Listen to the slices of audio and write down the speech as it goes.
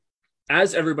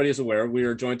As everybody is aware, we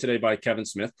are joined today by Kevin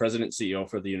Smith, President and CEO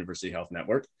for the University Health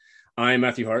Network. I'm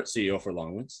Matthew Hart, CEO for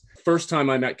Longwinds. First time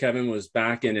I met Kevin was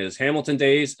back in his Hamilton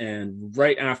days, and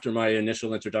right after my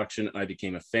initial introduction, I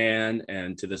became a fan,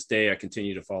 and to this day, I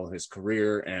continue to follow his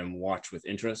career and watch with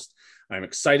interest. I'm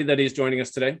excited that he's joining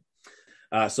us today.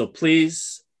 So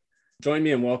please join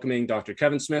me in welcoming Dr.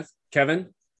 Kevin Smith. Kevin,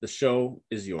 the show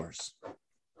is yours.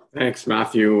 Thanks,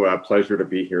 Matthew. Pleasure to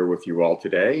be here with you all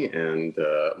today, and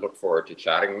look forward to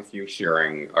chatting with you,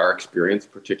 sharing our experience,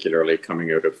 particularly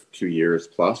coming out of 2 years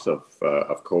plus of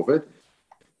COVID.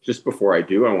 Just before I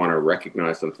do, I want to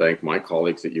recognize and thank my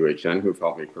colleagues at UHN who've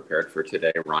helped me prepare for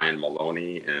today, Ryan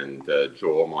Maloney and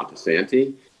Joel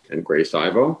Montesanti and Grace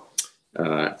Ivo.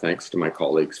 Thanks to my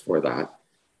colleagues for that.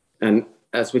 And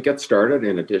as we get started,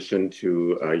 in addition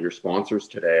to your sponsors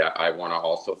today, I want to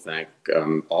also thank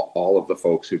all of the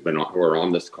folks who are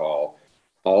on this call.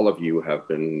 All of you have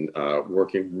been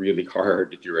working really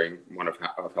hard during one of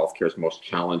healthcare's most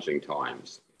challenging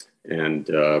times, and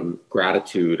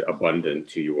gratitude abundant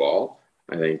to you all.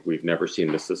 I think we've never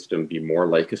seen the system be more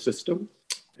like a system,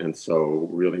 and so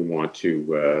really want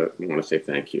to say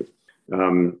thank you.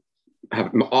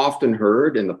 Have often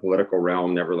heard in the political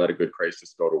realm, never let a good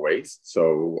crisis go to waste.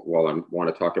 So while I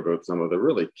want to talk about some of the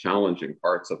really challenging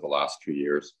parts of the last 2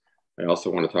 years, I also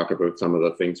want to talk about some of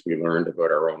the things we learned about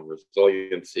our own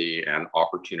resiliency and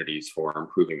opportunities for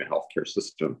improving the healthcare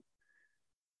system.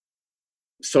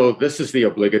 So this is the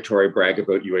obligatory brag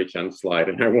about UHN slide,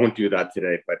 and I won't do that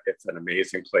today, but it's an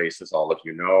amazing place, as all of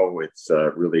you know. It's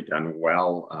really done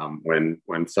well. When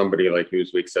somebody like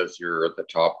Newsweek says you're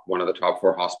one of the top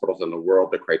 4 hospitals in the world,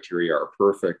 the criteria are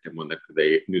perfect. And when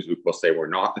Newsweek will say we're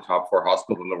not the top 4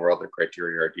 hospital in the world, the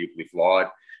criteria are deeply flawed.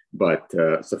 But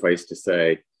suffice to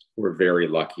say, we're very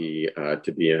lucky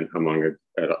to be among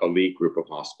an elite group of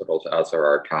hospitals, as are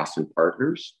our Tassin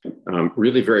partners.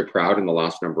 Really very proud in the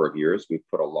last number of years. We've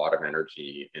put a lot of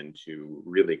energy into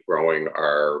really growing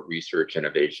our research,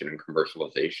 innovation, and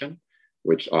commercialization,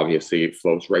 which obviously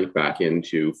flows right back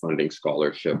into funding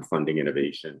scholarship, funding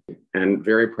innovation, and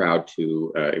very proud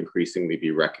to increasingly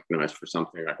be recognized for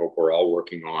something I hope we're all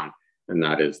working on, and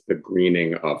that is the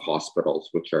greening of hospitals,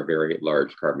 which are very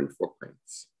large carbon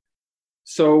footprints.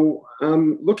 So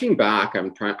looking back,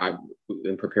 in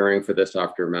preparing for this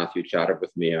after Matthew chatted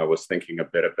with me, I was thinking a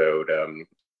bit about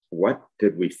what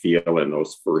did we feel in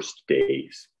those first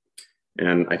days?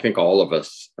 And I think all of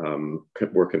us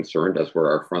were concerned, as were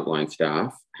our frontline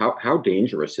staff. How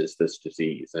dangerous is this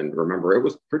disease? And remember, it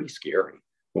was pretty scary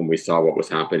when we saw what was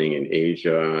happening in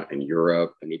Asia and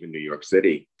Europe and even New York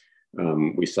City.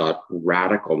 We saw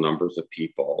radical numbers of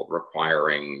people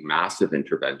requiring massive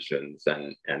interventions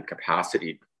and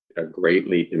capacity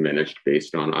greatly diminished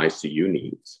based on ICU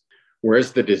needs.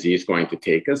 Where's the disease going to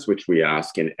take us, which we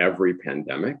ask in every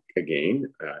pandemic?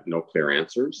 Again, no clear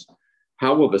answers.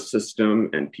 How will the system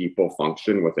and people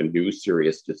function with a new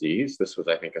serious disease? This was,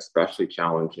 I think, especially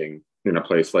challenging in a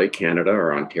place like Canada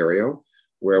or Ontario,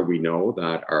 where we know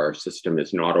that our system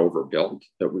is not overbuilt,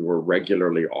 that we were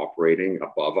regularly operating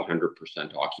above 100%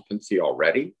 occupancy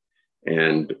already,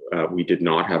 and we did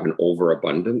not have an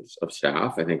overabundance of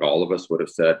staff. I think all of us would have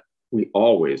said we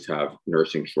always have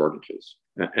nursing shortages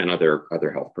and other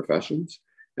health professions.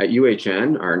 At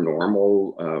UHN, our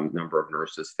normal number of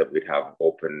nurses that we'd have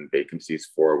open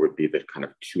vacancies for would be the kind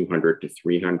of 200 to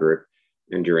 300.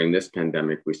 And during this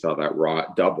pandemic, we saw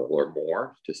that double or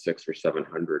more to 600 or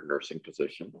 700 nursing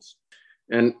positions.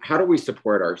 And how do we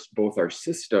support both our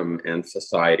system and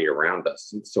society around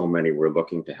us? And so many were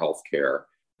looking to healthcare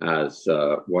as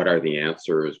what are the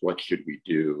answers? What should we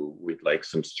do? We'd like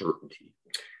some certainty.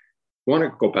 I want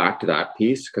to go back to that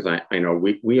piece because I know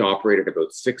we operated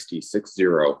about 60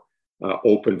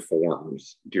 open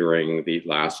forums during the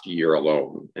last year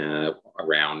alone,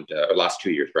 last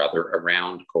 2 years rather,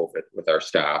 around COVID with our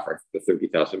staff, the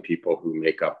 30,000 people who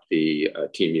make up the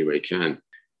Team UHN.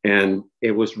 And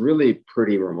it was really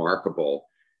pretty remarkable.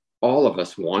 All of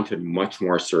us wanted much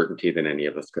more certainty than any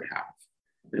of us could have.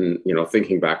 And,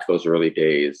 thinking back to those early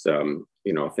days,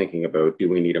 thinking about, do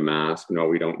we need a mask? No,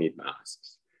 we don't need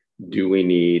masks. Do we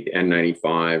need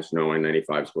N95s? No,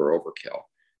 N95s were overkill.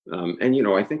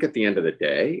 I think at the end of the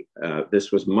day,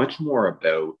 this was much more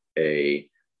about a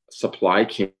supply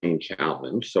chain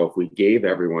challenge. So if we gave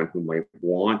everyone who might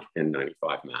want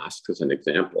N95 masks, as an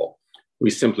example, we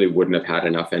simply wouldn't have had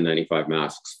enough N95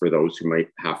 masks for those who might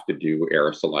have to do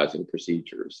aerosolizing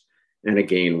procedures. And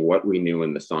again, what we knew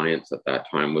in the science at that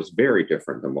time was very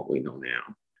different than what we know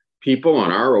now. People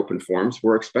on our open forums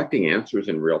were expecting answers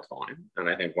in real time. And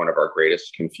I think one of our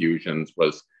greatest confusions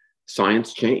was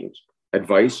science changed.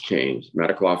 advice changed.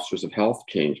 Medical officers of health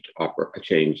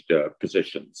changed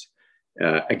positions.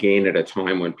 Again, at a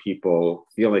time when people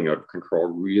feeling out of control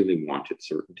really wanted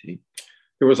certainty.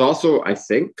 There was also, I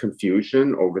think,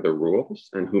 confusion over the rules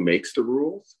and who makes the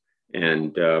rules.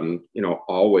 And,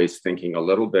 always thinking a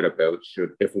little bit about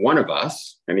if one of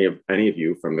us, any of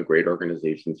you from the great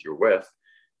organizations you're with,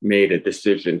 made a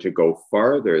decision to go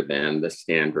farther than the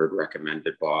standard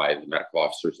recommended by the medical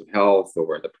officers of health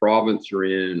or the province you're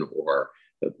in or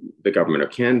the government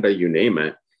of Canada, you name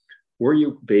it, were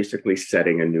you basically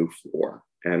setting a new floor?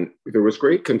 And there was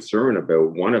great concern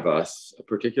about one of us,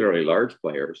 particularly large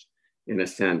players, in a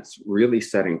sense, really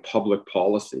setting public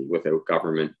policy without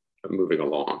government moving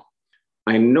along.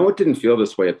 I know it didn't feel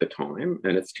this way at the time,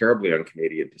 and it's terribly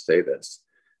un-Canadian to say this,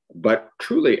 but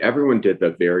truly, everyone did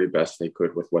the very best they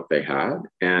could with what they had.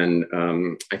 And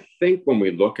I think when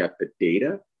we look at the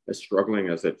data, as struggling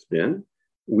as it's been,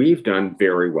 we've done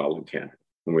very well in Canada.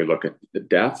 When we look at the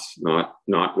deaths,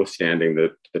 notwithstanding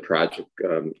the tragic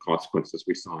consequences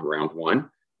we saw in round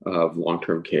one of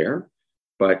long-term care,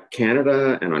 but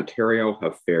Canada and Ontario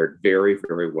have fared very,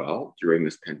 very well during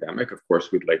this pandemic. Of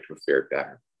course, we'd like to have fared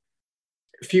better.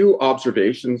 A few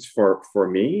observations for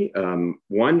me.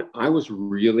 One, I was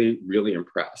really, really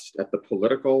impressed at the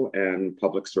political and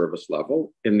public service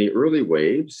level. In the early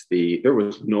waves, there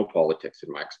was no politics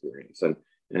in my experience.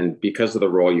 And because of the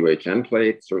role UHN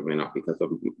played, certainly not because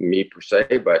of me per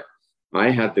se, but I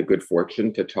had the good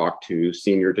fortune to talk to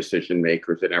senior decision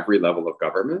makers at every level of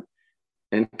government.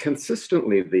 And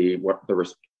consistently, the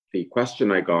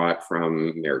question I got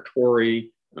from Mayor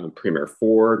Tory, Premier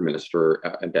Ford, Minister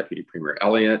and Deputy Premier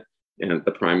Elliott, and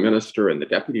the Prime Minister and the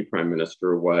Deputy Prime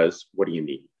Minister was, what do you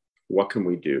need? What can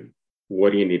we do?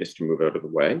 What do you need us to move out of the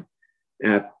way?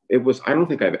 And I don't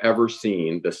think I've ever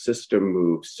seen the system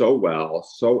move so well,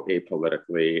 so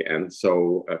apolitically, and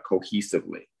so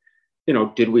cohesively.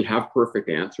 Did we have perfect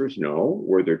answers? No.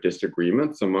 Were there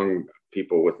disagreements among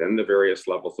people within the various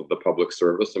levels of the public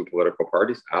service and political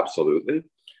parties? Absolutely.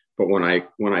 But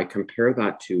when I compare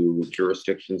that to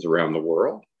jurisdictions around the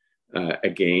world,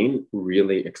 again,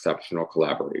 really exceptional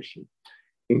collaboration,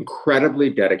 incredibly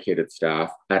dedicated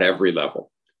staff at every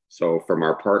level. So from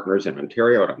our partners in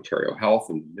Ontario, at Ontario Health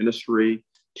and the Ministry,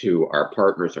 to our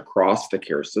partners across the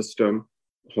care system,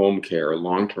 home care,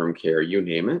 long-term care, you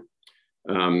name it.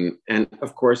 And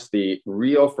of course, the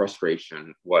real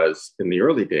frustration was in the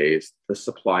early days, the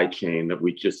supply chain that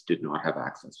we just did not have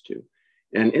access to.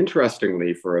 And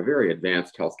interestingly, for a very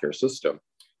advanced healthcare system,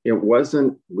 it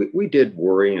wasn't, we did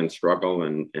worry and struggle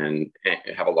and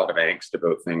have a lot of angst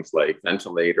about things like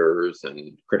ventilators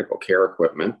and critical care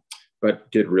equipment,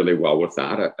 but did really well with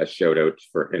that. A shout out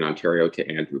in Ontario to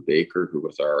Andrew Baker, who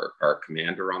was our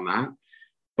commander on that.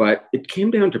 But it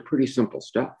came down to pretty simple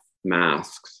stuff: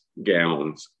 masks,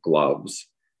 gowns, gloves,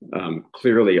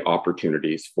 clearly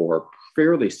opportunities for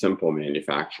fairly simple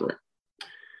manufacturing.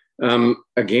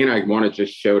 Again, I want to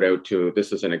just shout out to,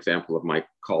 this is an example of my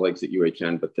colleagues at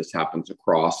UHN, but this happens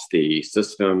across the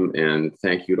system. And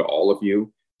thank you to all of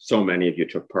you. So many of you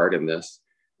took part in this.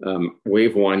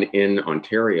 Wave one in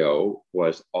Ontario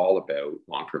was all about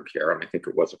long-term care, and I think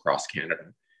it was across Canada.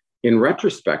 In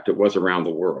retrospect, it was around the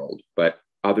world, but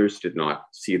others did not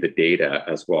see the data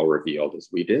as well revealed as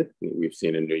we did. We've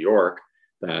seen in New York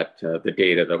that the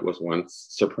data that was once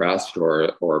suppressed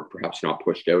or perhaps not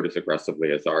pushed out as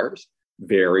aggressively as ours,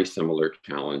 very similar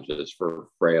challenges for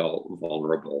frail,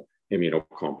 vulnerable,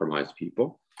 immunocompromised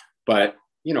people. But,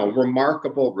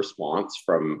 remarkable response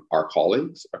from our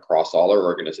colleagues across all our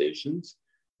organizations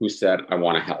who said, I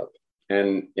want to help.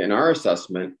 And in our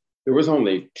assessment, there was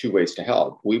only two ways to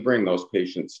help. We bring those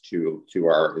patients to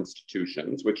our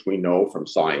institutions, which we know from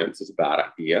science is a bad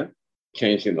idea.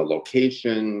 Changing the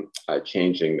location,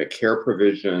 changing the care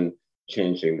provision,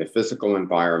 changing the physical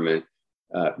environment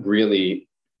really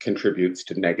contributes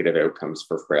to negative outcomes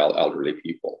for frail elderly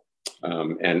people.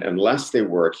 And unless they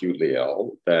were acutely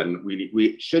ill, then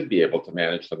we should be able to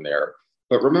manage them there.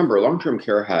 But remember, long-term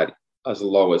care had as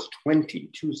low as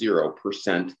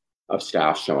 20% of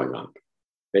staff showing up.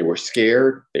 They were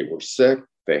scared, they were sick,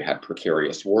 they had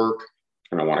precarious work.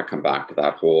 And I want to come back to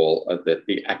that whole,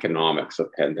 the economics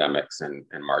of pandemics and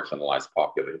marginalized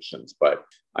populations. But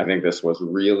I think this was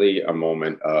really a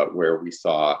moment where we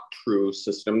saw true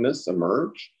systemness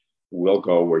emerge. We'll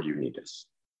go where you need us.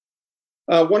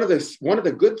 One of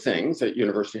the good things at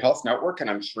University Health Network, and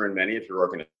I'm sure in many of your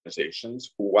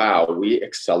organizations, we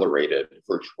accelerated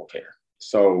virtual care.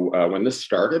 So when this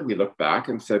started, we looked back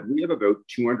and said, we have about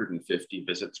 250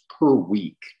 visits per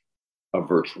week of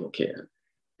virtual care.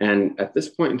 And at this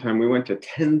point in time, we went to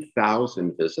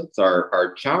 10,000 visits.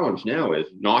 Our challenge now is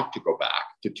not to go back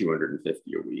to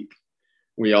 250 a week.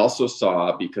 We also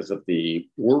saw, because of the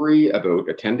worry about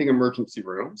attending emergency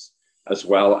rooms, as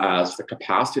well as the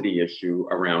capacity issue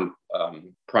around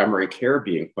primary care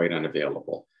being quite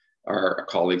unavailable. Our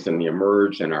colleagues in the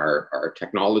Emerge and our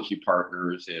technology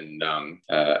partners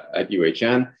at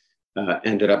UHN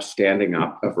ended up standing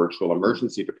up a virtual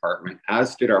emergency department,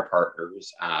 as did our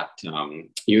partners at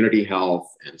Unity Health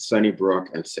and Sunnybrook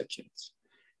and SickKids.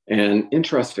 And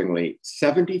interestingly,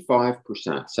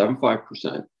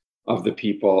 75% of the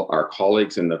people our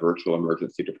colleagues in the virtual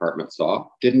emergency department saw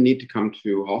didn't need to come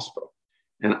to hospital.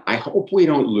 And I hope we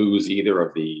don't lose either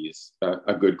of these.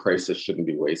 A good crisis shouldn't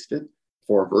be wasted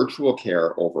for virtual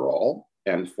care overall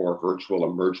and for virtual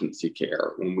emergency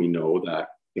care, when we know that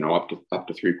up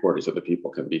to 3/4 of the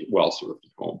people can be well served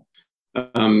at home.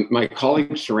 My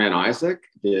colleague Sharan Isaac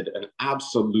did an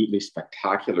absolutely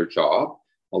spectacular job,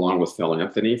 along with Phil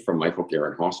Anthony from Michael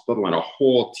Garron Hospital and a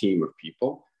whole team of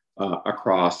people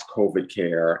across COVID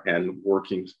care and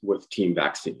working with Team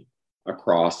Vaccine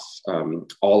across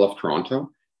all of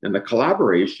Toronto. And the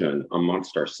collaboration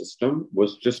amongst our system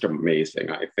was just amazing.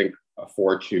 I think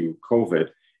to COVID,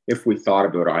 if we thought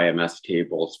about IMS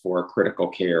tables for critical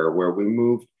care, where we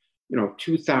moved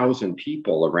 2,000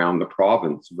 people around the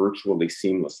province virtually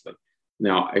seamlessly.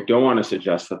 Now, I don't want to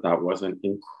suggest that wasn't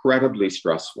incredibly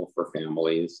stressful for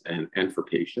families and for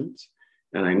patients.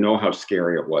 And I know how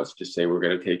scary it was to say, we're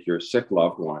going to take your sick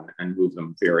loved one and move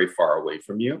them very far away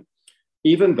from you.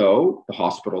 Even though the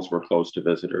hospitals were closed to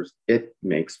visitors, it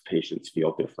makes patients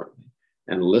feel differently.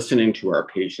 And listening to our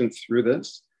patients through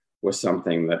this was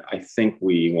something that I think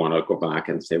we want to go back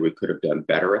and say we could have done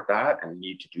better at that and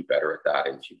need to do better at that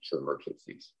in future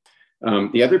emergencies.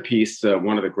 The other piece,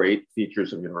 one of the great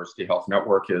features of University Health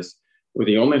Network is we're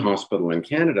the only hospital in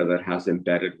Canada that has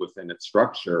embedded within its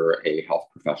structure a health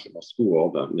professional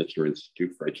school, the Michener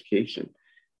Institute for Education.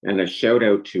 And a shout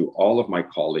out to all of my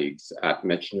colleagues at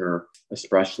Michener,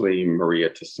 especially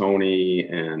Maria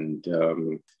Tassoni and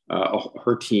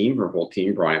her whole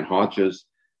team, Brian Hodges,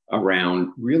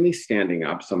 around really standing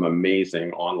up some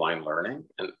amazing online learning.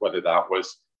 And whether that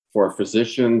was for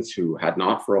physicians who had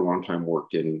not for a long time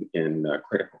worked in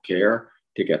critical care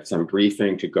to get some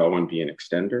briefing to go and be an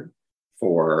extender,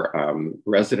 for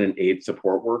resident aid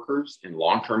support workers in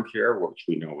long-term care, which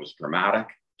we know was dramatic.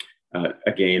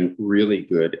 Again, really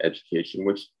good education,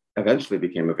 which eventually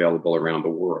became available around the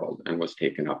world and was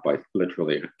taken up by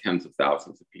literally tens of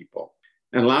thousands of people.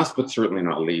 And last but certainly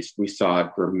not least, we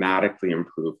saw dramatically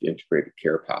improved integrated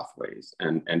care pathways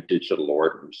and digital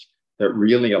orders that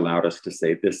really allowed us to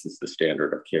say this is the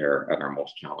standard of care at our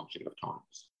most challenging of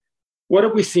times. What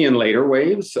did we see in later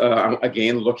waves?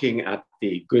 Again, looking at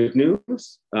the good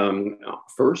news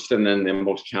first, and then the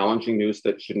most challenging news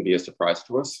that shouldn't be a surprise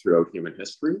to us throughout human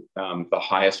history. The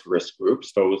highest risk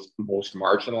groups, those most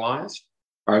marginalized,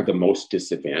 are the most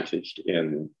disadvantaged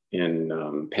in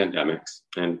pandemics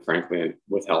and frankly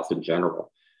with health in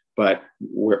general. But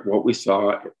what we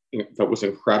saw that was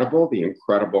incredible, the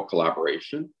incredible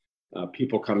collaboration,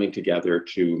 people coming together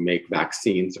to make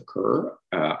vaccines occur.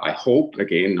 I hope,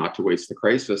 again, not to waste the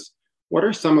crisis, what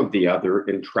are some of the other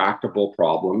intractable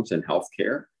problems in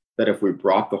healthcare that if we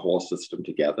brought the whole system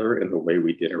together in the way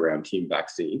we did around Team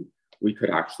Vaccine, we could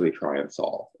actually try and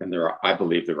solve? And I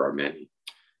believe there are many.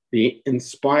 The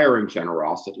inspiring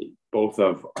generosity, both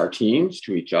of our teams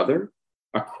to each other,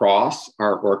 across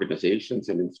our organizations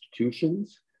and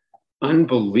institutions,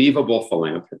 unbelievable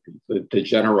philanthropy, the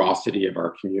generosity of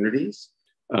our communities,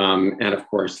 and of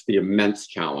course, the immense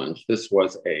challenge. This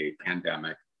was a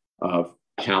pandemic of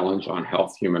challenge on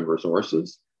health human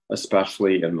resources,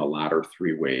 especially in the latter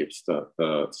three waves,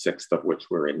 the sixth of which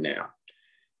we're in now.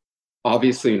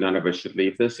 Obviously, none of us should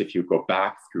leave this. If you go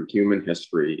back through human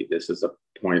history, this is a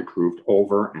point proved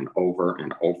over and over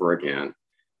and over again,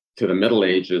 to the Middle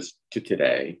Ages to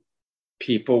today.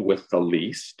 People with the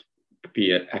least,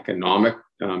 be it economic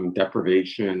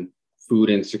deprivation, food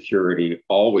insecurity,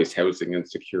 always housing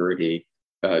insecurity,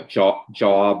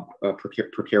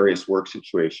 precarious work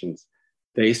situations,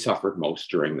 they suffered most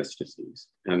during this disease.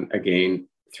 And again,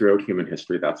 throughout human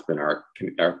history, that's been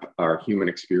our human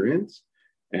experience.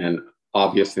 And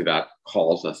obviously that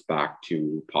calls us back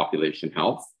to population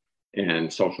health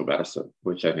and social medicine,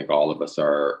 which I think all of us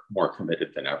are more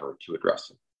committed than ever to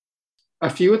addressing. A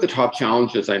few of the top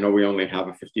challenges, I know we only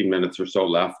have 15 minutes or so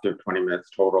left, or 20 minutes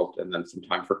total, and then some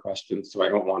time for questions. So I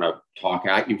don't want to talk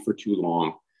at you for too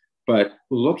long, but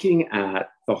looking at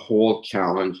the whole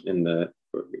challenge in the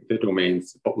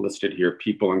domains listed here,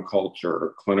 people and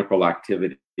culture, clinical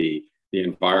activity, the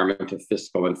environment of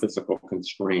fiscal and physical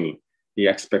constraint, the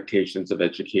expectations of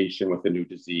education with a new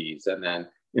disease, and then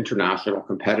international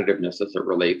competitiveness as it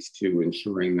relates to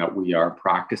ensuring that we are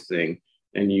practicing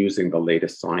and using the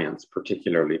latest science,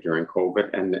 particularly during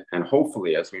COVID and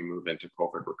hopefully as we move into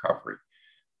COVID recovery.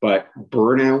 But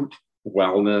burnout,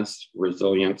 wellness,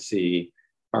 resiliency,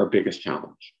 our biggest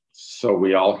challenge. So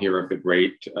we all hear of the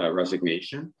great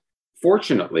resignation.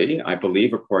 Fortunately, I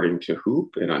believe, according to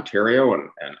HOOP in Ontario and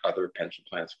other pension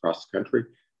plans across the country,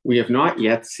 we have not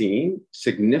yet seen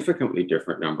significantly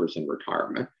different numbers in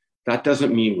retirement. That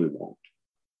doesn't mean we won't.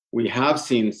 We have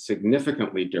seen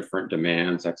significantly different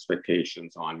demands,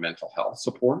 expectations on mental health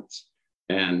supports.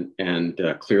 And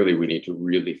clearly we need to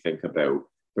really think about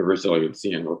the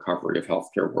resiliency and recovery of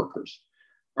healthcare workers.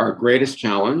 Our greatest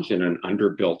challenge in an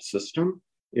underbuilt system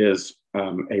is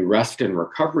a rest and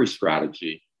recovery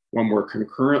strategy when we're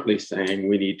concurrently saying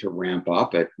we need to ramp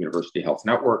up at University Health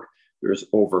Network. There's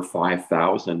over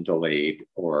 5,000 delayed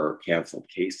or canceled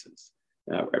cases,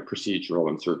 procedural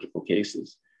and surgical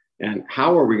cases. And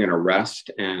how are we going to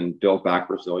rest and build back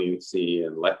resiliency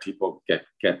and let people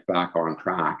get back on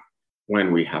track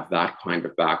when we have that kind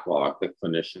of backlog that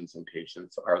clinicians and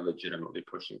patients are legitimately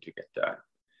pushing to get done?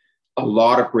 A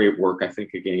lot of great work, I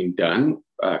think, again, done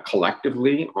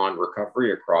collectively on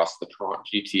recovery across the Toronto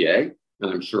GTA,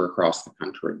 and I'm sure across the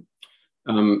country.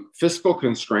 Fiscal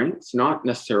constraints, not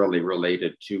necessarily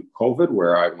related to COVID,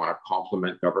 where I want to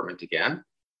compliment government again.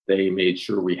 They made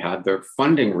sure we had the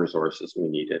funding resources we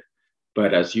needed.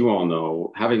 But as you all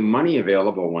know, having money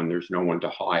available when there's no one to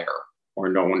hire or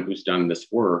no one who's done this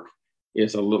work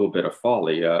is a little bit of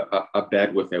folly. A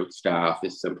bed without staff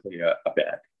is simply a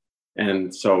bed.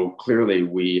 And so clearly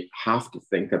we have to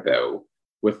think about,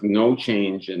 with no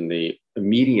change in the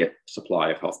immediate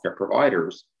supply of healthcare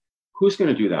providers, who's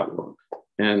going to do that work?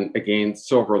 And again,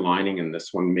 silver lining in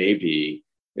this one may be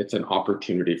it's an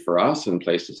opportunity for us in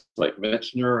places like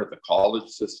Michener, the college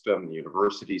system, the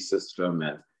university system,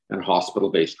 and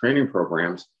hospital-based training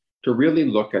programs to really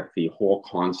look at the whole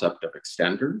concept of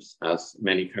extenders, as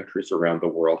many countries around the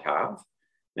world have.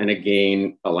 And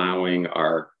again, allowing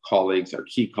our colleagues, our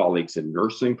key colleagues in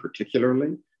nursing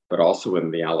particularly, but also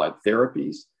in the allied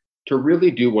therapies, to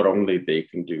really do what only they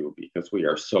can do, because we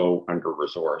are so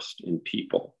under-resourced in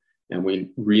people and we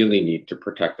really need to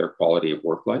protect their quality of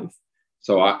work life.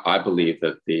 So I believe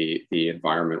that the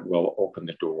environment will open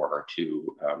the door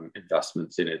to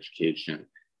investments in education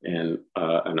and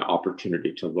an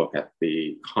opportunity to look at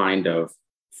the kind of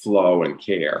flow and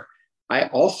care. I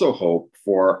also hope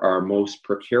for our most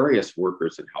precarious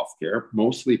workers in healthcare,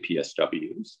 mostly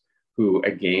PSWs, who,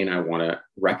 again, I want to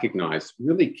recognize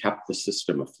really kept the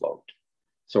system afloat.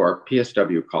 So our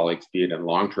PSW colleagues, be it in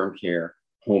long-term care,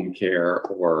 home care,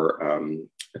 or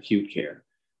acute care,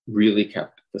 really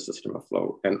kept the system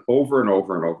afloat. And over and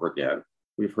over again,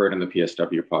 we've heard in the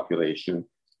PSW population,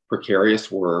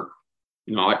 precarious work,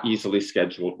 not easily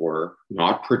scheduled work,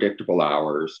 not predictable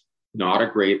hours, not a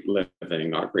great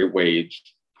living, not a great wage,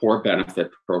 poor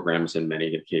benefit programs in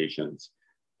many occasions.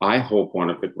 I hope one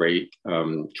of the great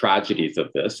tragedies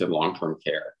of this in long-term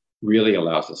care really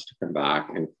allows us to come back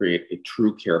and create a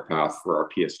true care path for our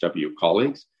PSW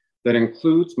colleagues that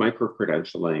includes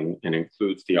micro-credentialing and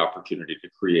includes the opportunity to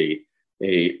create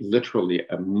literally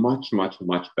a much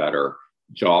better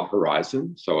job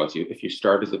horizon. So if you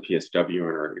start as a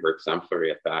PSW and you're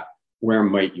exemplary at that, where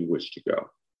might you wish to go?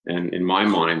 And in my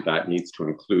mind, that needs to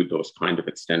include those kind of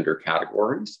extender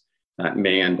categories that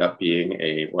may end up being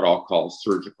what I'll call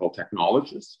surgical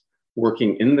technologist,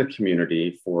 working in the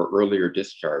community for earlier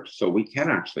discharge, so we can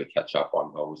actually catch up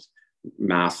on those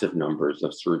massive numbers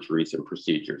of surgeries and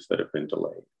procedures that have been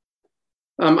delayed.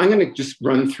 I'm going to just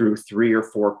run through 3 or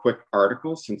 4 quick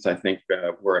articles, since I think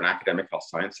we're an academic health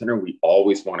science center. We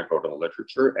always want to go to the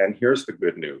literature. And here's the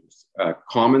good news.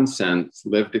 Common sense,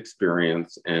 lived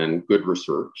experience, and good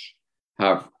research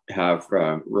have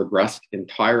regressed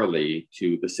entirely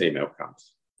to the same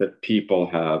outcomes, that people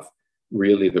have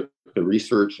really the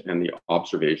research and the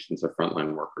observations of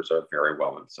frontline workers are very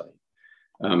well in sight.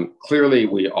 Clearly,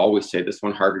 we always say this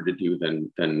one harder to do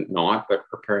than not, but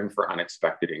preparing for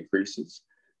unexpected increases.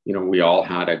 You know, we all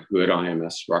had a good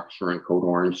IMS structure and Code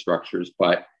Orange structures,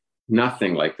 but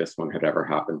nothing like this one had ever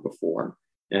happened before.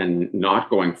 And not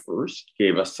going first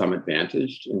gave us some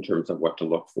advantage in terms of what to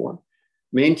look for.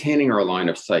 Maintaining our line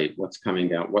of sight, what's coming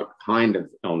down, what kind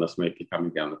of illness might be coming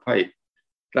down the pipe.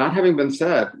 That having been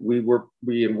said, we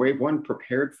in wave 1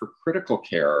 prepared for critical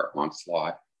care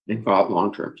onslaught and got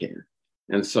long-term care.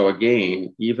 And so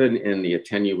again, even in the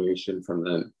attenuation from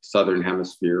the Southern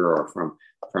Hemisphere or from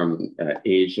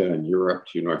Asia and Europe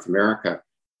to North America,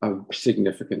 a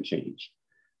significant change.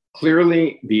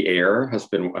 Clearly, the air has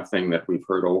been a thing that we've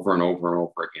heard over and over and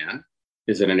over again.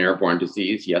 Is it an airborne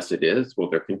disease? Yes, it is. Will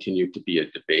there continue to be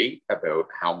a debate about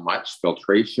how much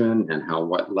filtration and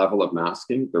what level of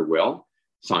masking? There will.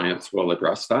 Science will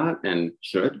address that and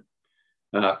should.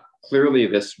 Clearly,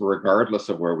 this, regardless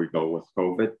of where we go with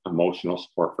COVID, emotional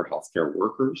support for healthcare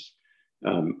workers.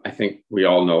 I think we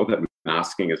all know that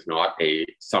masking is not a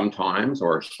sometimes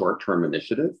or a short-term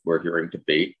initiative. We're hearing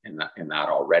debate in that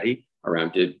already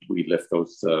around, did we lift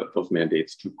those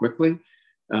mandates too quickly?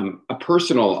 A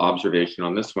personal observation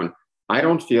on this one, I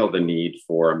don't feel the need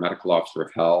for a medical officer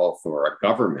of health or a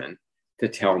government to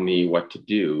tell me what to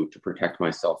do to protect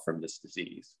myself from this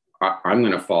disease. I'm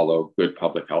going to follow good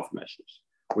public health measures,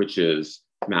 which is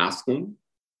masking,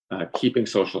 keeping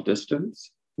social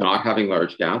distance, not having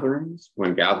large gatherings.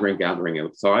 When gathering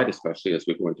outside, especially as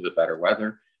we go into the better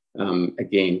weather,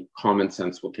 again, common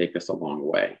sense will take us a long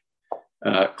way.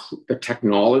 The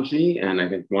technology, and I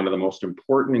think one of the most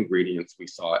important ingredients we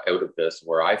saw out of this,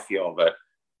 where I feel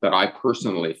that I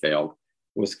personally failed,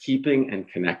 was keeping and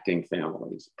connecting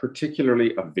families,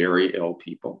 particularly of very ill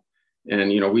people.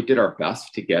 And, we did our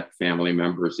best to get family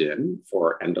members in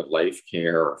for end-of-life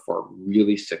care or for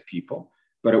really sick people.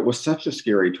 But it was such a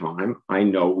scary time. I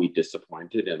know we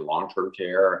disappointed in long-term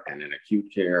care and in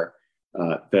acute care,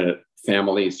 the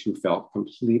families who felt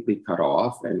completely cut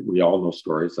off. And we all know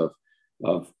stories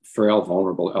of frail,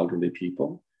 vulnerable, elderly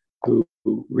people who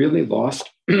really lost,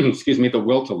 the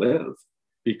will to live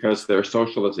because their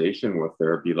socialization with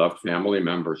their beloved family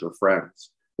members or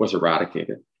friends was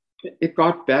eradicated. It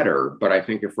got better, but I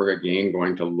think if we're again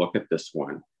going to look at this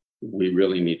one, we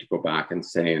really need to go back and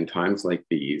say, in times like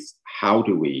these, how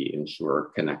do we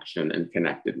ensure connection and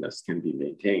connectedness can be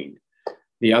maintained?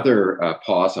 The other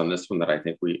pause on this one that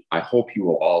I hope you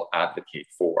will all advocate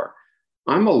for.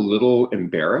 I'm a little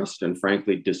embarrassed and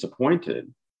frankly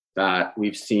disappointed that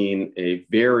we've seen a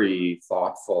very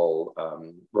thoughtful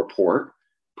report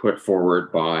put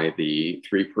forward by the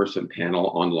 3-person panel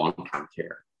on long-term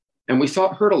care. And we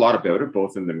heard a lot about it,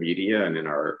 both in the media and in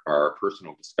our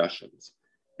personal discussions.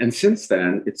 And since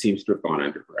then, it seems to have gone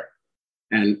underground.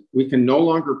 And we can no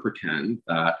longer pretend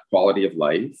that quality of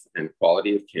life and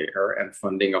quality of care and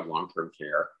funding of long-term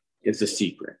care is a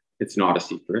secret. It's not a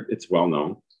secret. It's well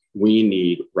known. We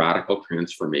need radical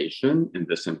transformation in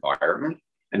this environment.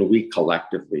 And we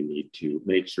collectively need to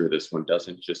make sure this one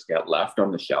doesn't just get left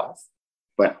on the shelf,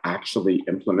 but actually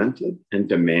implemented and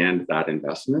demand that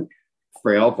investment.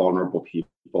 Frail, vulnerable people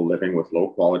living with low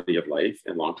quality of life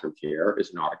in long-term care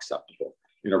is not acceptable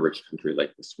in a rich country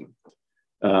like this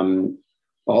one.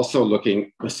 Also looking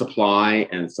at the supply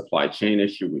and supply chain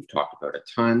issue, we've talked about a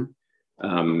ton.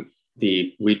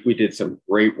 We did some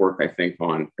great work, I think,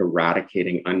 on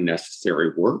eradicating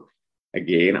unnecessary work.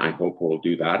 Again, I hope we'll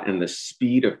do that. And the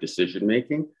speed of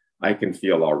decision-making, I can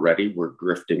feel already we're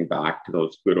drifting back to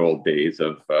those good old days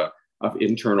of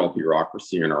internal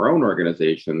bureaucracy in our own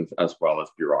organizations, as well as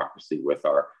bureaucracy with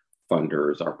our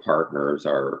funders, our partners,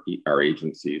 our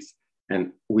agencies.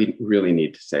 And we really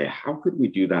need to say, how could we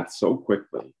do that so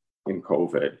quickly in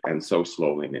COVID and so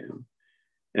slowly now?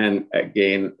 And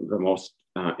again, the most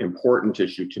important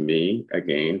issue to me,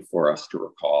 again, for us to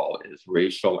recall is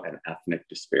racial and ethnic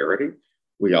disparity.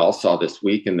 We all saw this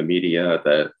week in the media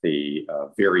that the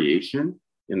variation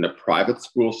in the private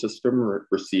school system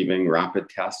receiving rapid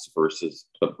tests versus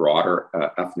the broader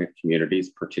ethnic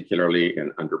communities, particularly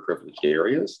in underprivileged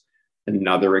areas.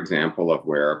 Another example of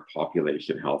where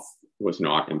population health was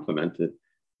not implemented.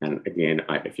 And again,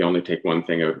 if you only take one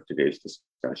thing out of today's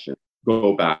discussion,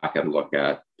 go back and look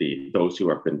at those who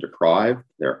have been deprived,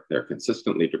 they're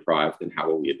consistently deprived, and how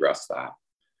will we address that?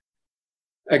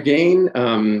 Again,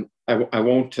 I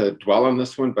won't dwell on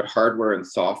this one, but hardware and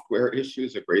software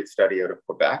issues, a great study out of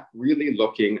Quebec, really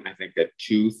looking, I think, at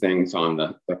two things on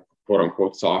the quote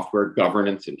unquote software,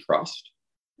 governance and trust.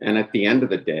 And at the end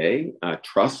of the day,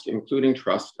 trust, including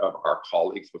trust of our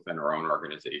colleagues within our own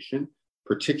organization,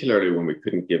 particularly when we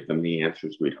couldn't give them the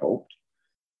answers we'd hoped.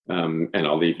 And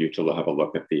I'll leave you to have a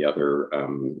look at the other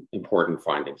important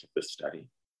findings of this study.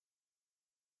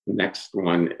 Next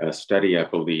one, a study, I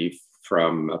believe,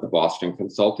 from the Boston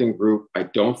Consulting Group. I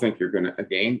don't think you're going to,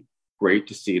 again, great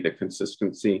to see the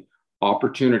consistency,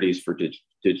 opportunities for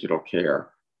digital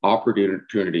care,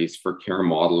 opportunities for care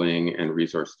modeling and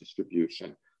resource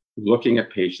distribution, looking at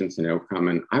patients and outcome.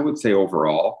 And I would say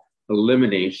overall,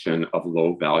 elimination of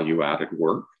low value added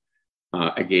work.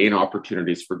 Again,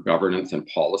 opportunities for governance and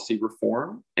policy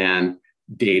reform and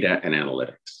data and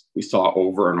analytics. We saw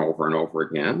over and over and over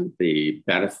again the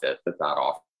benefit that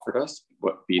offered us,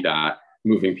 be that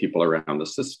moving people around the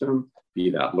system, be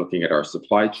that looking at our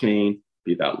supply chain,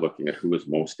 be that looking at who is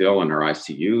most ill in our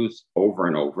ICUs over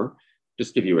and over.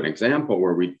 Just give you an example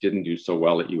where we didn't do so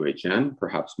well at UHN,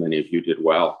 perhaps many of you did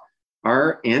well.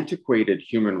 Our antiquated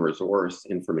human resource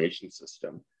information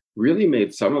system really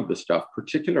made some of the stuff,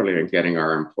 particularly in getting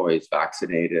our employees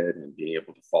vaccinated and being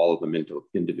able to follow them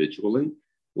individually,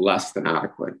 less than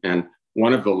adequate. And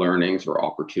one of the learnings or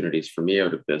opportunities for me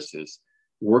out of this is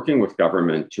working with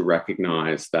government to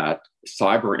recognize that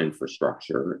cyber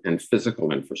infrastructure and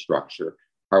physical infrastructure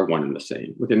are one and the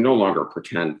same. We can no longer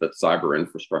pretend that cyber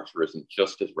infrastructure isn't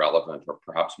just as relevant, or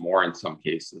perhaps more in some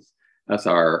cases, as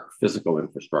our physical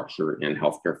infrastructure in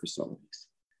healthcare facilities.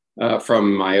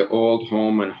 From my old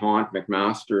home and haunt,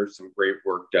 McMaster, some great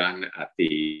work done at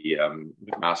the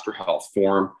McMaster Health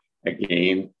Forum.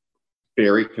 Again,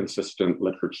 very consistent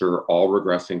literature, all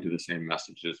regressing to the same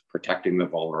messages: protecting the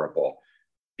vulnerable,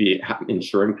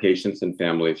 ensuring patients and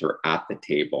families are at the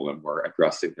table and we're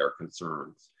addressing their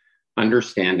concerns,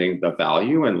 understanding the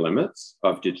value and limits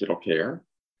of digital care,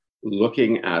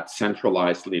 looking at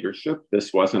centralized leadership.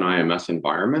 This was an IMS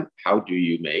environment. How do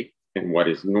you make, in what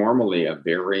is normally a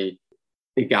very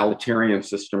egalitarian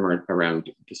system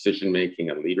around decision-making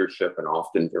and leadership, and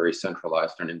often very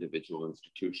centralized on individual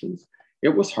institutions, it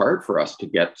was hard for us to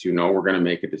get to know we're going to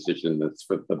make a decision that's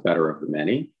for the better of the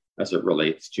many as it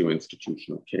relates to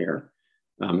institutional care.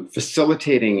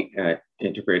 Facilitating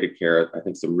integrated care, I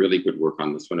think some really good work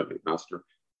on this one at McMaster,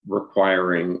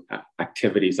 requiring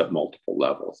activities at multiple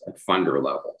levels, at funder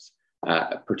levels,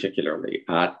 particularly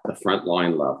at the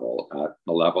frontline level, at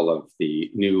the level of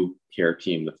the new care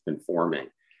team that's been forming.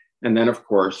 And then, of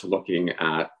course, looking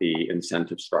at the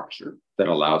incentive structure that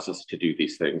allows us to do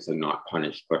these things and not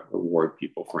punish, but reward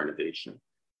people for innovation.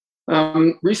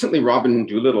 Recently, Robin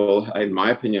Doolittle, in my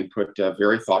opinion, put a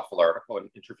very thoughtful article and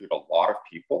interviewed a lot of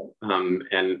people.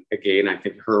 And again, I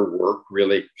think her work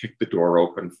really kicked the door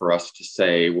open for us to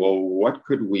say, well, what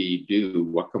could we do?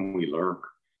 What can we learn?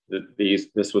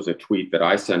 This was a tweet that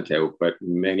I sent out, but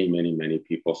many, many, many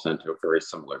people sent out very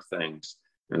similar things.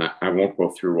 And I won't go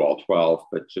through all 12,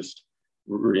 but just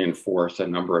reinforce a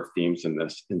number of themes in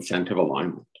this: incentive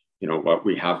alignment. You know, what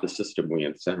we have the system we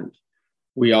incent.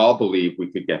 We all believe we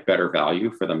could get better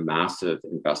value for the massive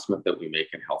investment that we make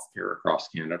in healthcare across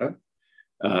Canada.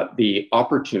 The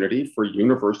opportunity for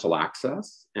universal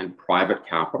access and private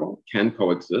capital can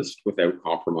coexist without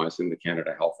compromising the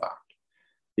Canada Health Act.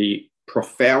 The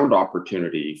profound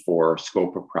opportunity for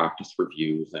scope of practice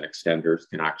reviews and extenders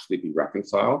can actually be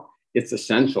reconciled. It's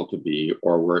essential to be,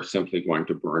 or we're simply going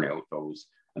to burn out those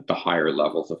at the higher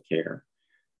levels of care.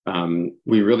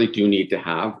 We really do need to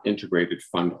have integrated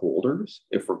fund holders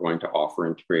if we're going to offer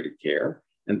integrated care.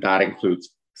 And that includes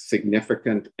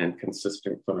significant and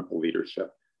consistent clinical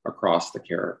leadership across the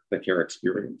care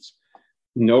experience.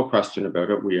 No question about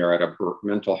it, we are at a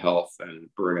mental health and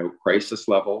burnout crisis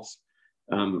levels.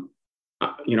 I'm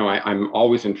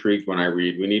always intrigued when I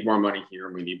read, we need more money here,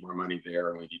 and we need more money there,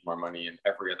 and we need more money in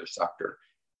every other sector.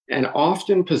 And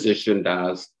often positioned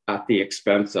as at the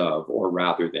expense of, or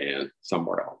rather than,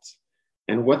 somewhere else.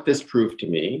 And what this proved to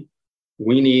me,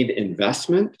 we need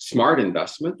investment, smart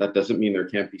investment. That doesn't mean there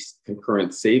can't be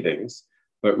concurrent savings,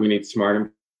 but we need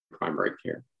smart primary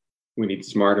care. We need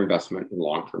smart investment in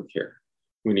long-term care.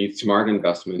 We need smart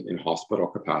investment in hospital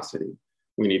capacity.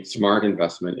 We need smart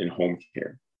investment in home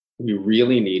care. We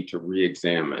really need to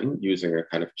re-examine, using a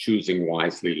kind of choosing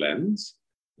wisely lens,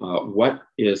 what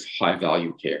is high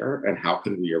value care and how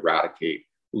can we eradicate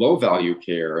low value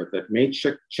care that may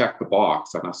check the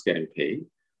box on us getting paid,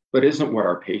 but isn't what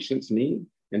our patients need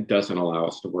and doesn't allow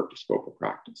us to work to scope of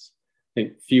practice. I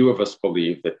think few of us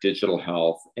believe that digital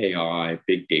health, AI,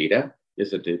 big data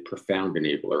is a profound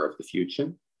enabler of the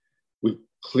future. We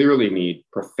clearly need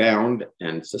profound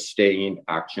and sustained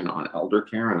action on elder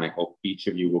care, and I hope each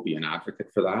of you will be an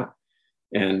advocate for that.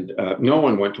 And no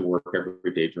one went to work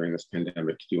every day during this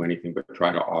pandemic to do anything but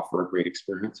try to offer a great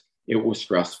experience. It was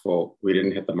stressful. We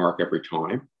didn't hit the mark every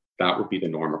time. That would be the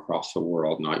norm across the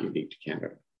world, not unique to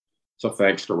Canada. So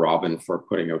thanks to Robin for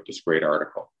putting out this great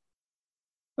article.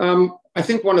 I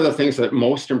think one of the things that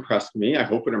most impressed me, I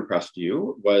hope it impressed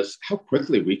you, was how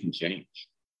quickly we can change,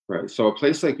 right? So a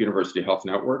place like University Health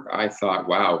Network, I thought,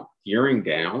 wow, gearing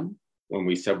down when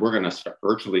we said we're going to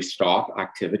virtually stop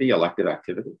activity, elective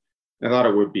activity. I thought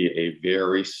it would be a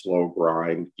very slow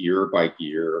grind, year by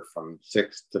year, from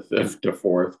 6th to 5th to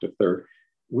 4th to 3rd.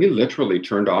 We literally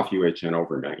turned off UHN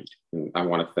overnight. And I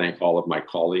want to thank all of my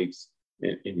colleagues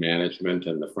in management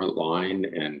and the front line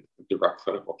and direct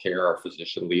clinical care, our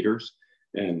physician leaders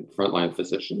and frontline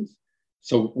physicians.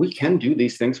 So we can do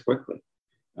these things quickly.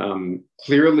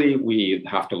 Clearly, we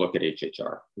have to look at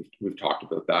HHR. We've talked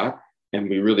about that. And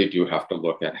we really do have to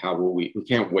look at how we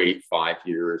can't wait 5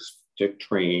 years to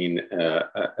train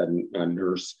a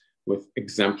nurse with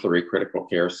exemplary critical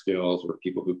care skills or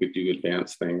people who could do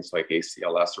advanced things like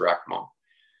ACLS or ECMO.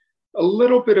 A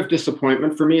little bit of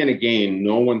disappointment for me, and again,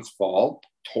 no one's fault,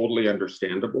 totally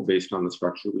understandable based on the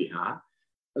structure we have.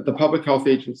 The Public Health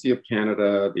Agency of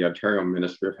Canada, the Ontario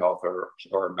Ministry of Health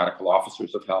or medical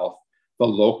officers of health, the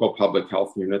local public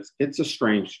health units, it's a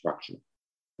strange structure,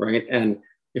 right? And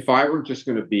if I were just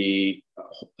going to be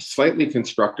slightly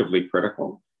constructively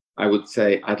critical, I would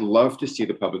say I'd love to see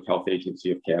the Public Health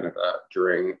Agency of Canada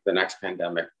during the next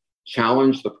pandemic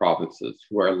challenge the provinces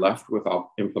who are left without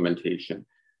implementation.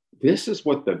 This is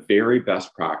what the very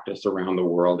best practice around the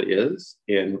world is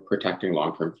in protecting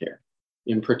long-term care,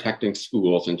 in protecting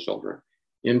schools and children,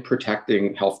 in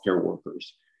protecting healthcare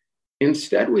workers.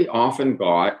 Instead, we often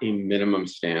got a minimum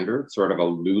standard, sort of a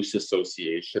loose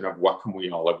association of what can we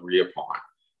all agree upon,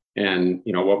 and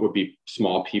what would be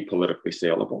small p politically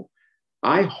saleable.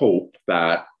 I hope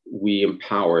that we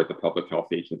empower the Public Health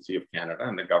Agency of Canada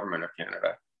and the Government of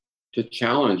Canada to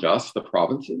challenge us, the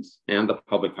provinces, and the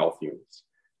public health units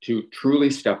to truly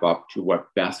step up to what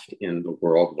best in the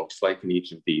world looks like in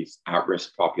each of these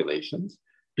at-risk populations,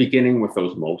 beginning with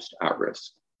those most at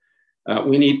risk.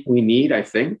 We need, I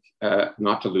think,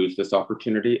 not to lose this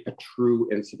opportunity, a true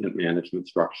incident management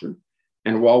structure.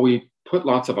 And while we put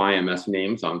lots of IMS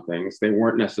names on things, they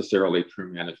weren't necessarily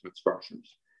true management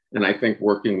structures. And I think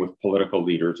working with political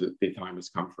leaders, the time has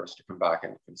come for us to come back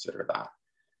and consider that.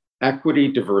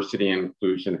 Equity, diversity, and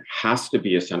inclusion has to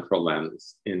be a central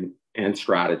lens and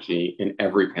strategy in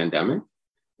every pandemic.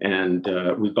 And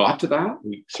we got to that.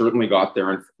 We certainly got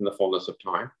there in the fullness of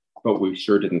time, but we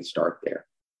sure didn't start there.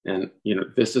 And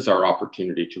this is our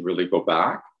opportunity to really go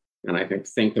back and I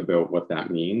think about what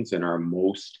that means in our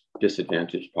most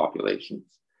disadvantaged populations.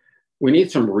 We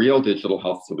need some real digital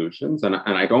health solutions. And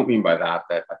I don't mean by that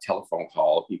a telephone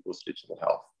call equals digital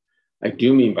health. I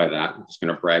do mean by that, I'm just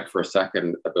going to brag for a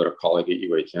second about a colleague at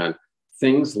UHN,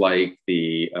 things like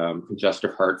the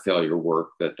congestive heart failure work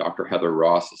that Dr. Heather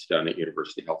Ross has done at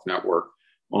University Health Network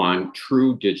on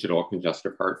true digital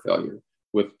congestive heart failure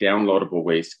with downloadable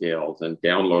weigh scales and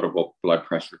downloadable blood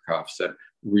pressure cuffs and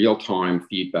real-time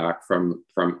feedback from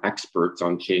experts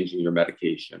on changing your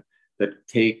medication that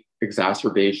take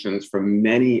exacerbations from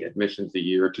many admissions a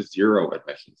year to 0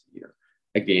 admissions a year.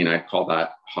 Again, I'd call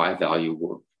that high-value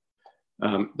work.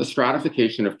 The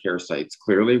stratification of care sites,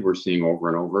 clearly we're seeing over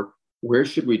and over, where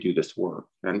should we do this work?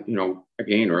 And,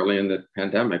 again, early in the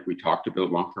pandemic, we talked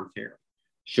about long-term care.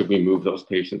 Should we move those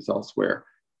patients elsewhere?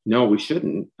 No, we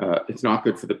shouldn't. It's not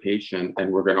good for the patient,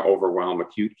 and we're going to overwhelm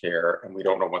acute care, and we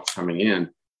don't know what's coming in.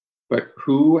 But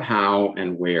who, how,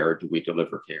 and where do we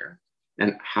deliver care?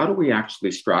 And how do we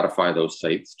actually stratify those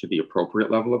sites to the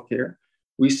appropriate level of care?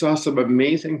 We saw some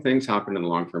amazing things happen in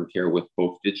long-term care with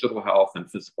both digital health and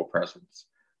physical presence.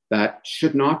 That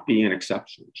should not be an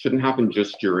exception. It shouldn't happen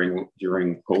just during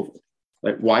COVID.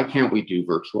 Like, why can't we do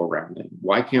virtual rounding?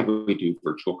 Why can't we do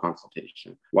virtual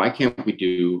consultation? Why can't we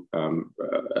do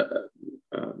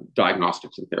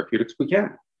diagnostics and therapeutics? We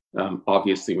can.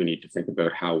 Obviously, we need to think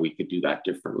about how we could do that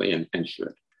differently and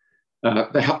should.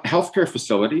 The healthcare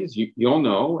facilities, you'll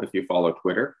know if you follow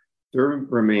Twitter, there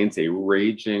remains a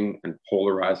raging and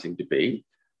polarizing debate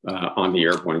on the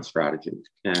airborne strategy.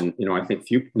 And, I think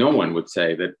no one would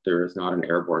say that there is not an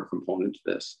airborne component to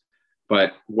this.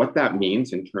 But what that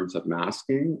means in terms of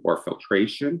masking or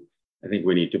filtration, I think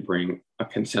we need to bring a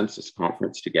consensus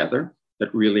conference together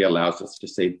that really allows us to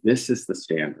say, this is the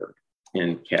standard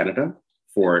in Canada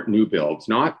for new builds,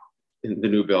 not in the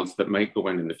new builds that might go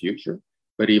in the future,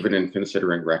 but even in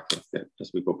considering retrofit,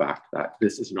 as we go back to that,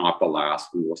 this is not the last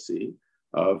we will see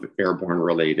of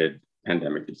airborne-related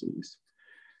pandemic disease.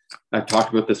 I've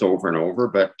talked about this over and over,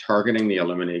 but targeting the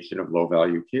elimination of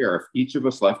low-value care, if each of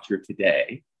us left here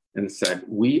today and said,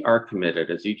 we are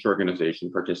committed as each organization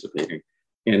participating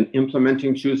in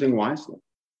implementing choosing wisely,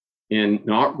 in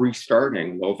not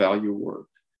restarting low-value work,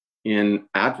 in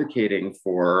advocating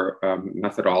for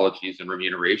methodologies and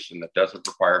remuneration that doesn't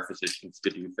require physicians to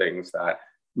do things that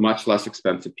much less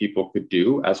expensive people could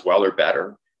do as well or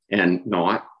better and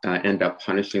not end up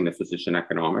punishing the physician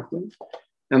economically.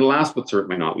 And last but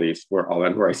certainly not least, I'll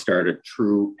end where I started,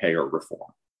 true payer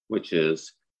reform, which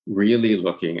is really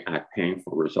looking at paying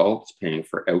for results, paying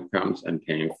for outcomes, and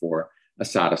paying for a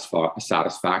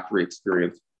satisfactory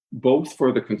experience, both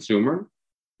for the consumer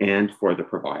and for the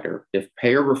provider. If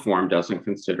payer reform doesn't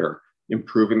consider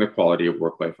improving the quality of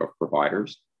work life of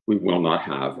providers, we will not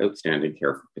have outstanding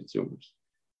care for consumers.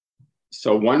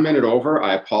 So 1 minute over,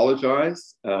 I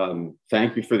apologize.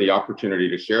 Thank you for the opportunity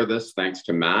to share this. Thanks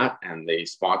to Matt and the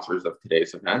sponsors of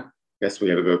today's event. I guess we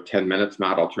have about 10 minutes,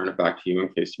 Matt. I'll turn it back to you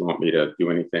in case you want me to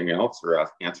do anything else or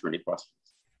answer any questions.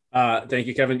 Thank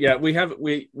you, Kevin. Yeah, we have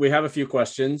a few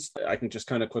questions. I can just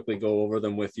kind of quickly go over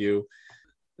them with you.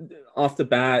 Off the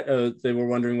bat, they were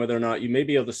wondering whether or not you may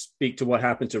be able to speak to what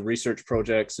happened to research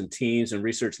projects and teams and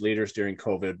research leaders during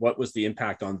COVID. What was the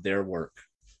impact on their work?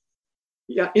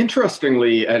 Yeah,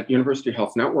 interestingly, at University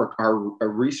Health Network, our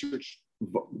research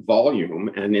volume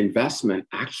and investment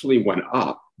actually went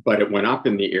up, but it went up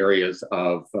in the areas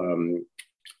of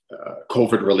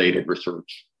COVID-related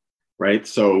research, right?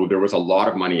 So there was a lot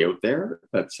of money out there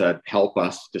that said, help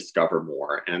us discover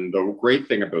more. And the great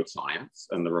thing about science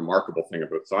and the remarkable thing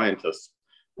about scientists,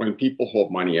 when people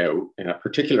hold money out,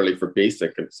 particularly for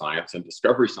basic science and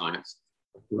discovery science,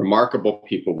 remarkable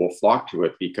people will flock to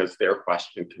it because their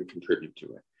question can contribute to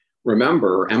it.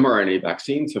 Remember, mRNA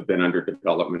vaccines have been under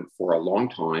development for a long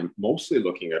time, mostly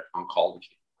looking at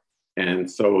oncology. And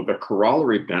so the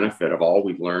corollary benefit of all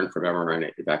we've learned from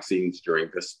mRNA vaccines during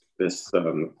this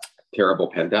terrible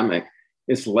pandemic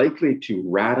is likely to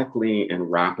radically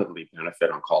and rapidly benefit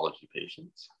oncology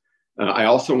patients. I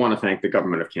also want to thank the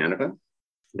Government of Canada.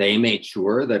 They made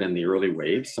sure that in the early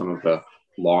waves, some of the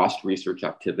lost research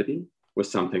activity was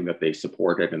something that they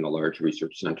supported in the large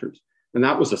research centers. And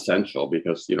that was essential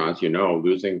because, as you know,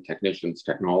 losing technicians,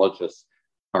 technologists,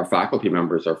 our faculty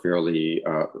members are fairly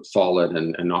solid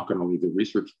and not going to leave the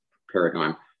research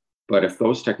paradigm. But if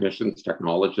those technicians,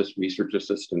 technologists, research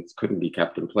assistants couldn't be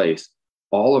kept in place,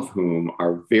 all of whom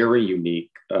are very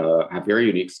unique, have very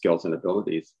unique skills and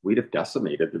abilities, we'd have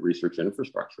decimated the research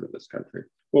infrastructure of this country.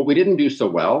 What we didn't do so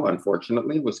well,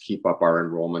 unfortunately, was keep up our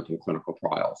enrollment in clinical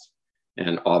trials.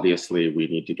 And obviously, we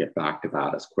need to get back to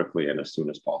that as quickly and as soon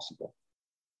as possible.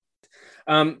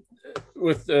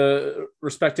 With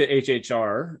respect to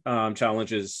HHR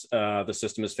challenges the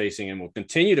system is facing and will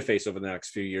continue to face over the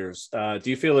next few years, do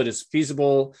you feel it is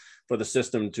feasible for the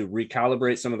system to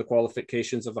recalibrate some of the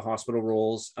qualifications of the hospital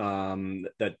roles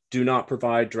that do not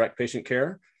provide direct patient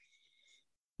care?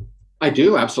 I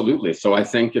do, absolutely. So I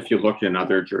think if you look in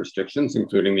other jurisdictions,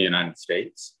 including the United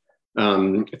States,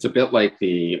 it's a bit like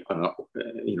the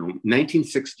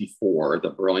 1964, the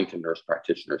Burlington Nurse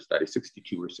Practitioner Study,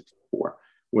 62 or 64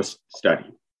 was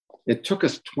studied. It took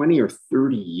us 20 or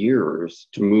 30 years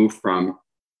to move from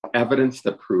evidence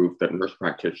that proved that nurse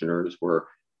practitioners were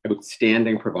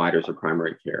outstanding providers of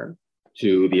primary care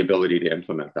to the ability to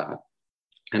implement that.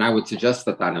 And I would suggest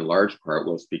that in large part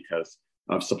was because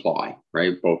of supply,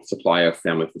 right? Both supply of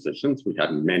family physicians, we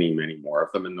had many, many more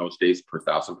of them in those days per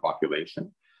thousand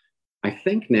population. I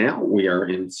think now we are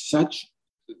in such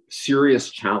serious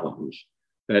challenge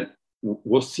that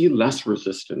we'll see less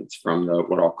resistance from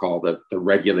what I'll call the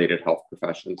regulated health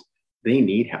professions. They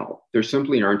need help. There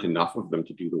simply aren't enough of them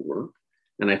to do the work.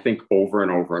 And I think over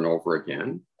and over and over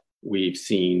again, we've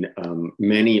seen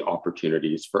many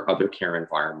opportunities for other care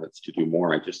environments to do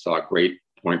more. I just saw a great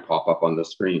point pop up on the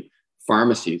screen.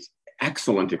 Pharmacies,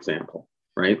 excellent example,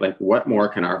 right? Like what more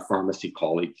can our pharmacy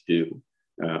colleagues do?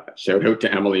 Shout out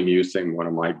to Emily Musing, one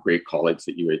of my great colleagues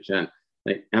at UHN.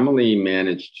 Like Emily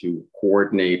managed to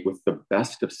coordinate with the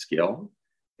best of skill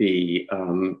the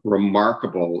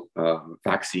remarkable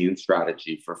vaccine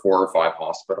strategy for 4 or 5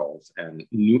 hospitals and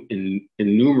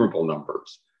innumerable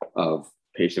numbers of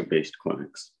patient-based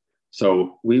clinics.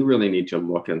 So we really need to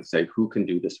look and say who can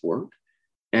do this work.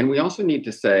 And we also need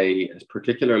to say,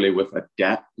 particularly with a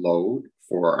debt load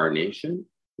for our nation,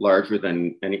 larger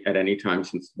than at any time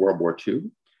since World War II,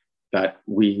 that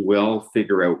we will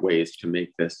figure out ways to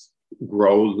make this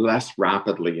grow less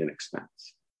rapidly in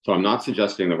expense. So I'm not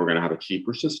suggesting that we're going to have a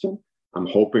cheaper system. I'm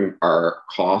hoping our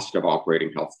cost of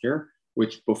operating healthcare,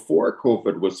 which before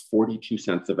COVID was 42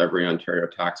 cents of every Ontario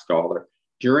tax dollar,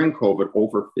 during COVID,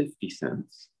 over 50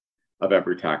 cents of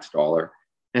every tax dollar,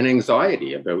 and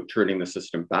anxiety about turning the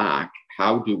system back.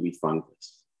 How do we fund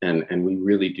this? And we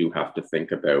really do have to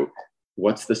think about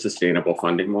what's the sustainable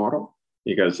funding model?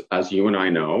 Because as you and I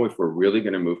know, if we're really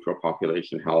going to move to a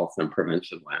population health and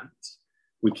prevention lens,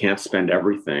 we can't spend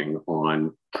everything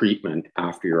on treatment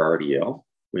after you're already ill.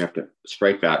 We have to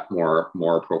strike that more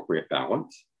appropriate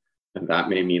balance. And that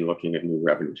may mean looking at new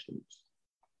revenue streams.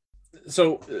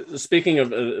 So speaking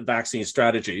of vaccine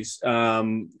strategies,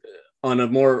 on a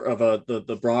more of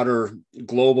the broader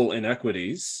global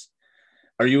inequities,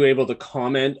 are you able to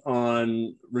comment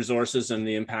on resources and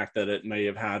the impact that it may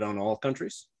have had on all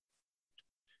countries?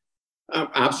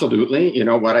 Absolutely. You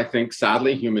know what I think,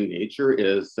 sadly, human nature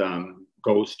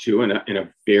goes to in a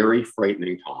very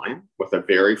frightening time with a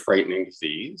very frightening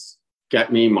disease.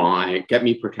 get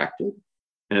me protected,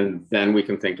 and then we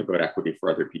can think about equity for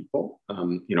other people.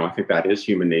 I think that is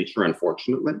human nature,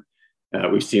 unfortunately.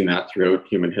 We've seen that throughout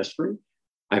human history.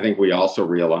 I think we also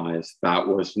realized that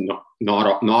was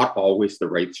not always the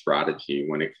right strategy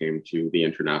when it came to the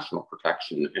international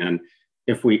protection. And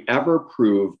if we ever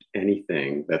proved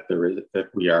anything that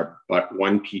we are but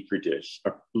one petri dish,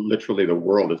 literally the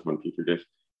world is one petri dish,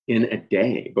 in a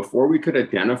day, before we could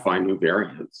identify new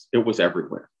variants, it was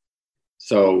everywhere.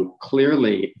 So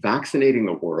clearly, vaccinating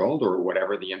the world, or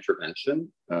whatever the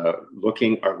intervention,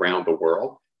 looking around the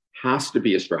world, has to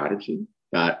be a strategy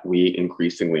that we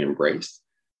increasingly embrace.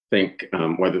 Think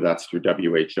whether that's through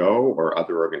WHO or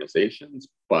other organizations,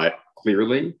 but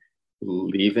clearly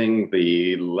leaving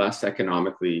the less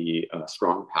economically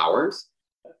strong powers.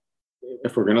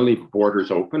 If we're going to leave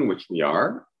borders open, which we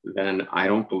are, then I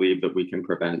don't believe that we can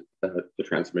prevent the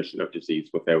transmission of disease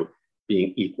without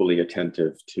being equally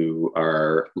attentive to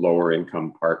our lower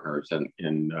income partners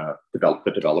in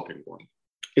the developing world.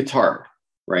 It's hard,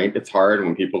 right? It's hard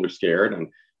when people are scared and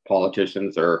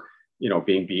politicians are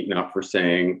being beaten up for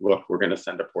saying, look, we're going to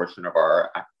send a portion of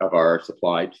our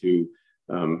supply to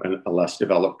a less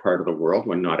developed part of the world,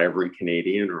 when not every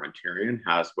Canadian or Ontarian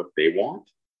has what they want.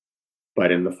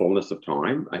 But in the fullness of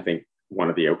time, I think one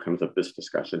of the outcomes of this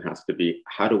discussion has to be,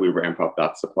 how do we ramp up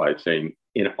that supply chain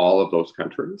in all of those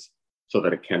countries so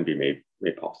that it can be made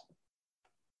possible?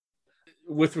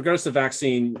 With regards to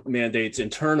vaccine mandates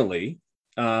internally,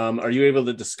 are you able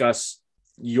to discuss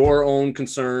your own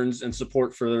concerns and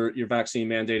support for your vaccine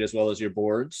mandate as well as your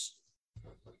board's?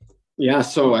 Yeah,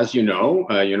 so as you know,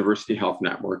 University Health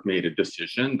Network made a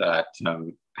decision that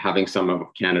having some of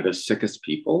Canada's sickest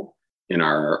people in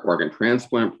our organ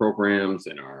transplant programs,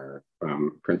 in our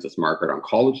Princess Margaret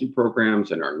oncology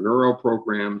programs, in our neuro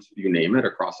programs, you name it,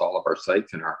 across all of our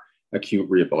sites, in our acute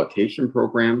rehabilitation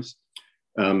programs,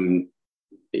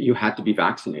 you had to be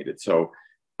vaccinated. So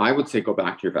I would say go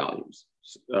back to your values.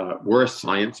 We're a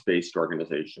science-based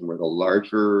organization. We're the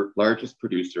largest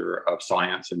producer of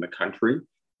science in the country,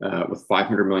 with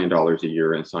 $500 million a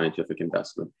year in scientific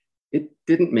investment. It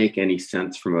didn't make any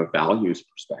sense from a values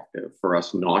perspective for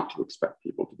us not to expect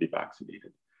people to be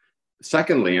vaccinated.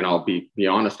 Secondly, and I'll be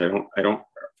honest, I don't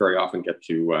very often get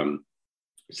to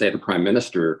say the Prime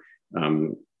Minister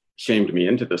shamed me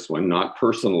into this one, not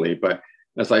personally, but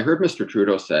as I heard Mr.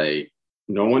 Trudeau say,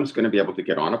 no one's going to be able to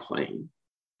get on a plane,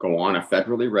 go on a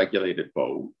federally regulated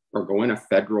boat, or go in a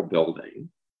federal building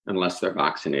unless they're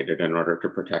vaccinated in order to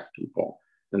protect people.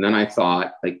 And then I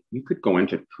thought, like, you could go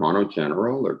into Toronto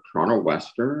General or Toronto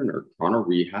Western or Toronto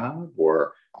Rehab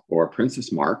or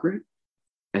Princess Margaret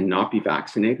and not be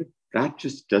vaccinated. That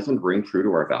just doesn't ring true to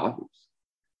our values.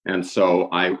 And so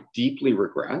I deeply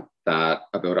regret that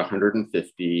about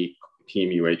 150 Team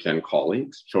UHN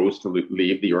colleagues chose to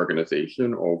leave the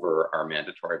organization over our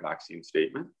mandatory vaccine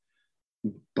statement.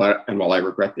 And while I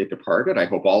regret they departed, I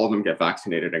hope all of them get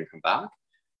vaccinated and come back.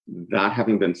 That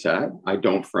having been said, I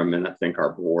don't for a minute think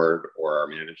our board or our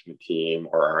management team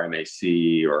or our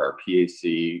MAC or our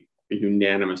PAC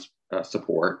unanimous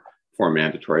support for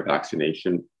mandatory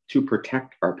vaccination to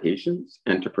protect our patients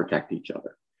and to protect each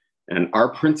other. And our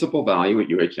principal value at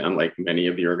UHN, like many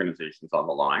of the organizations on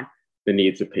the line, the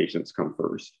needs of patients come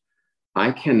first.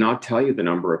 I cannot tell you the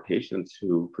number of patients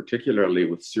who, particularly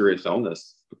with serious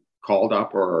illness, called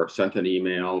up or sent an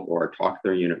email or talked to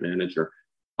their unit manager.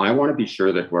 I want to be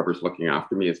sure that whoever's looking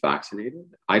after me is vaccinated.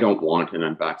 I don't want an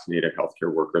unvaccinated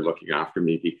healthcare worker looking after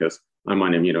me because I'm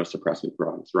on immunosuppressant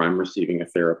drugs or I'm receiving a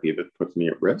therapy that puts me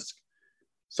at risk.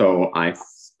 So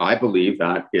I believe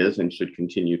that is and should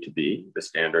continue to be the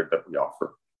standard that we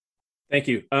offer. Thank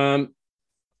you.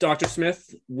 Dr.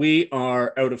 Smith, we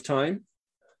are out of time.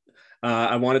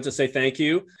 I wanted to say thank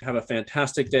you. Have a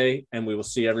fantastic day, and we will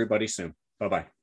see everybody soon. Bye-bye.